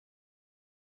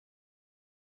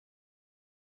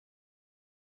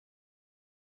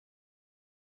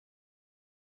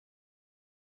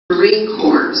Marine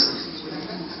Corps,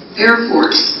 Air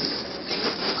Force,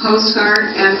 Coast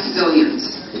Guard, and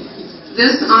civilians.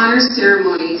 This honor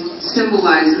ceremony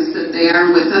symbolizes that they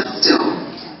are with us still,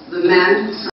 the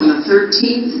men from the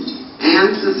 13th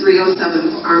and the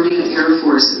 307th Army Air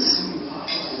Forces.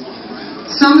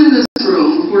 Some in this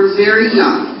room were very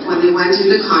young when they went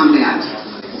into combat.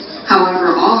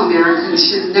 However, all Americans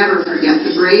should never forget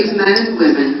the brave men and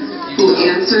women who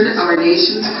answered our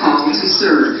nation's call to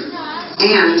serve,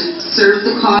 and serve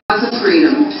the cause of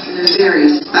freedom in a very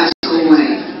special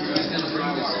way.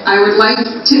 I would like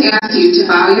to ask you to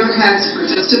bow your heads for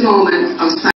just a moment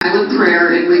of silent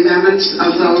prayer in remembrance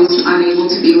of those unable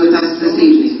to be with us this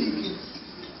evening.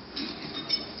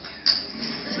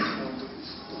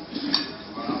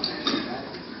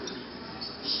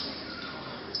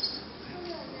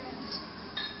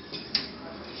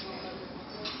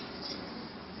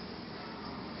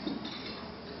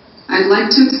 I'd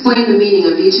like to explain the meaning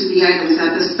of each of the items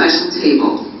at this special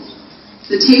table.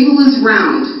 The table is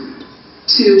round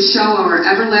to show our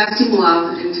everlasting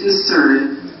love and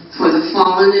concern for the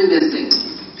fallen and missing.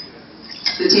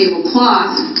 The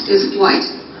tablecloth is white,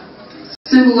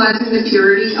 symbolizing the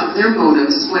purity of their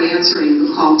motives when answering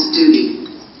the call to duty.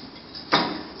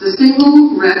 The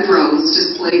single red rose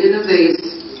displayed in a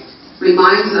vase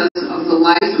reminds us of the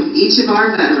life of each of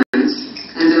our veterans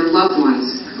and their loved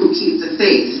ones who keep the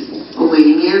faith,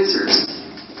 awaiting answers.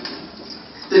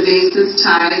 The vase is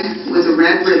tied with a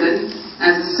red ribbon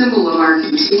as a symbol of our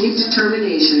continued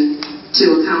determination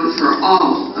to account for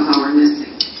all of our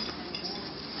missing.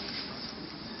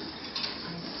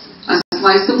 A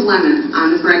slice of lemon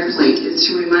on the bread plate is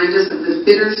to remind us of the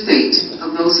bitter fate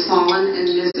of those fallen and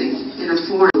missing in a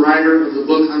foreign. Writer of the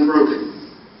book Unbroken,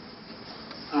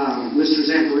 Mr.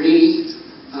 Zamperini,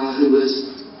 who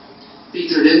was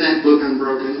featured in that book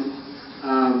Unbroken.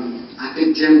 I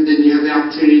think, Jim, didn't you have the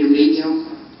opportunity to meet him?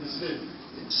 Yes, I did.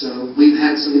 So we've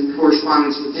had some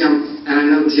correspondence with him, and I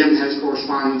know Jim has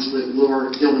correspondence with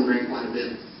Laura Gildenbrand quite a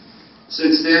bit.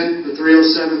 Since then, the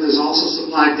 307th has also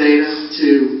supplied data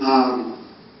to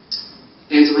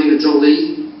Angelina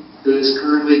Jolie, who is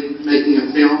currently making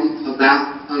a film about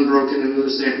Unbroken and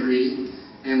Louis Zamperini,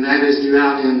 and that is due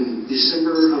out in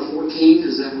December of 14.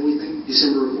 Is that what we think?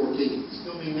 December of 14. It's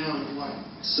filming now in Hawaii.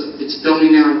 So it's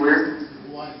filming now in where?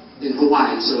 Hawaii. In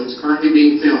Hawaii, so it's currently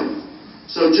being filmed.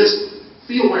 So just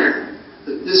be aware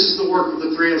that this is the work of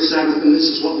the 307th, and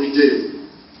this is what we do.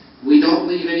 We don't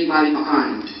leave anybody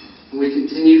behind, and we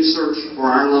continue to search for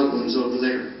our loved ones over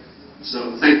there.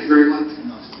 So thank you very much.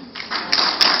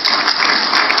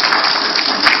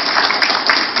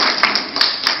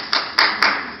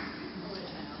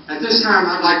 At this time,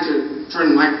 I'd like to turn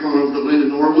the microphone over to Linda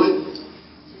Norwood,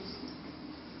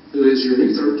 who is your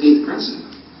new 13th president.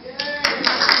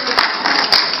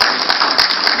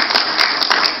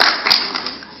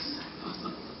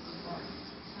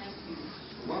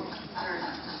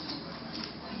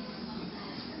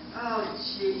 Oh,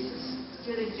 Jesus.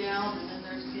 Getting down and then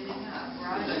there's getting up,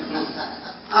 right?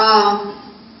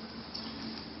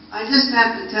 I just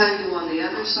have to tell you, on the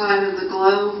other side of the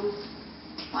globe,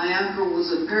 my uncle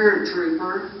was a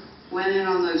paratrooper, went in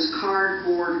on those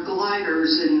cardboard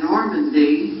gliders in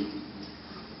Normandy,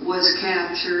 was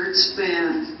captured,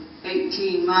 spent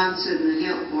 18 months in the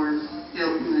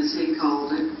Hilton, as he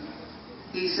called it.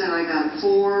 He said, I got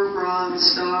 4 Bronze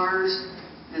Stars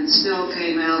and still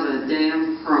came out a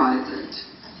damn private.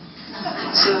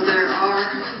 So there are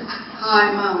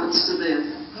high moments to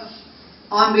them.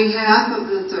 On behalf of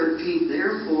the 13th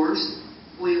Air Force,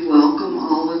 we welcome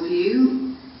all of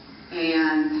you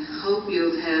and hope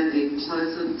you've had a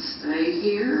pleasant stay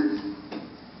here.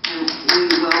 And we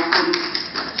welcome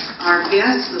our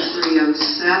guests, the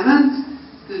 307th,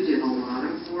 who did a lot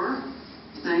of work.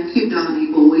 Thank you,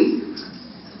 Donnie Boy.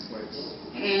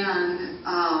 And,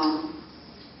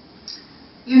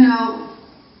 you know,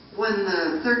 when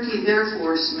the 13th Air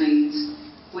Force meets,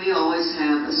 we always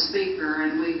have a speaker,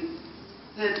 and we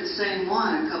had the same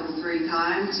one a 3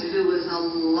 times, who was a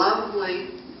lovely,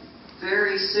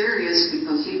 very serious,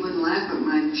 because he wouldn't laugh at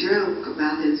my joke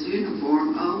about his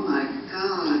uniform. Oh my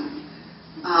God.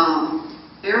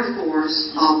 Air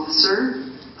Force officer,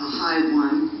 a high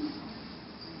one,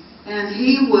 and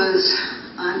he was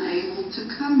unable to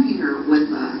come here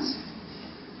with us.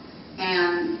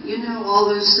 And you know all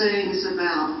those things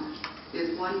about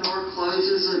if one door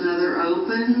closes, another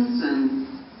opens, and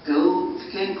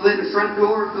can't go in the front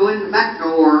door, go in the back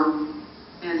door.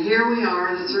 And here we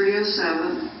are, the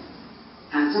 307th,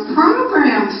 has a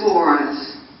program for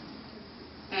us.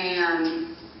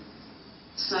 And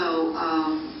so,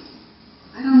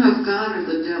 I don't know if God or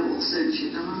the devil sent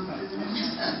you, Don.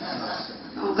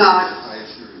 Oh,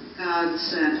 God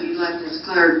said He left His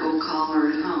clerical collar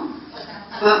at home.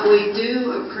 But we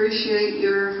do appreciate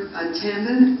your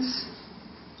attendance,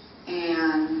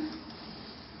 and,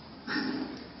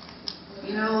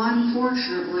 you know,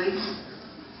 unfortunately,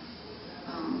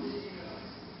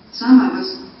 some of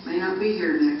us may not be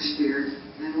here next year,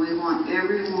 and we want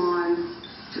everyone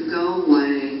to go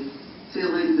away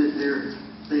feeling that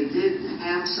they did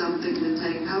have something to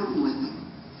take home with them.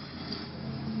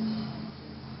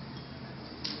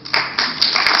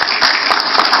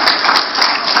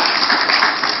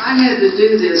 I had to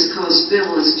do this because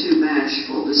Bill is too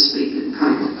bashful to speak in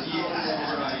public.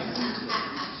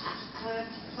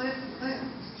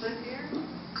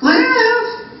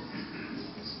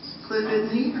 Cliff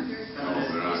isn't here.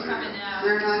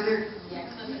 They're not here.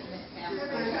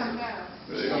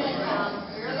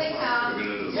 Here they come.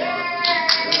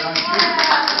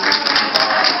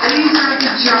 These are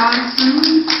the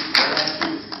Johnsons.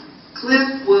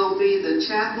 Cliff will be the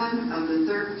chaplain of the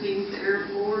 13th Air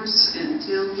Force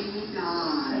until he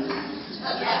dies.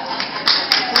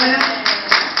 Cliff,